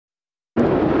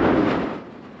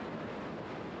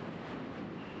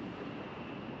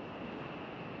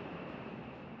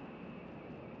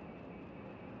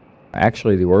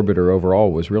Actually, the orbiter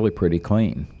overall was really pretty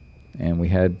clean, and we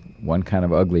had one kind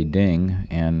of ugly ding,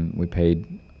 and we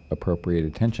paid appropriate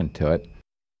attention to it.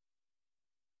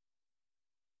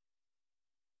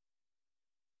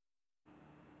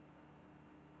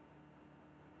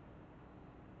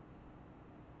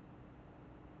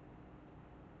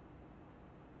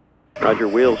 Roger,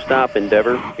 wheels stop,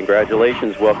 Endeavour.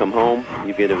 Congratulations, welcome home.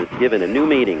 You've given a new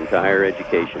meaning to higher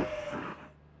education.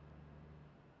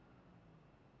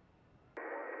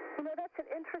 You know, that's an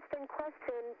interesting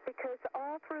question because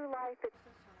all through life it's...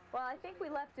 Well, I think we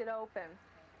left it open.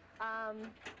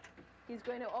 He's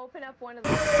going to open up one of the...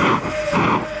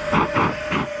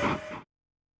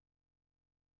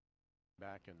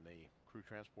 Back in the crew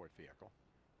transport vehicle.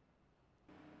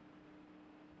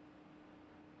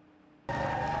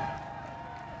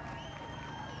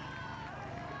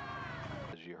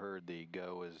 As you heard, the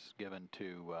go is given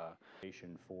to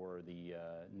for the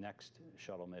next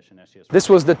shuttle mission, STS. This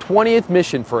was the 20th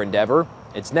mission for Endeavour.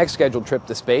 Its next scheduled trip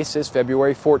to space is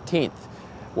February 14th,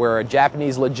 where a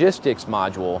Japanese logistics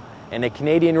module and a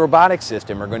Canadian robotics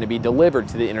system are going to be delivered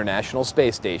to the International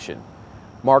Space Station.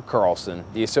 Mark Carlson,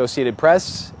 The Associated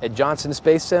Press at Johnson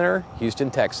Space Center,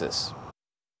 Houston, Texas.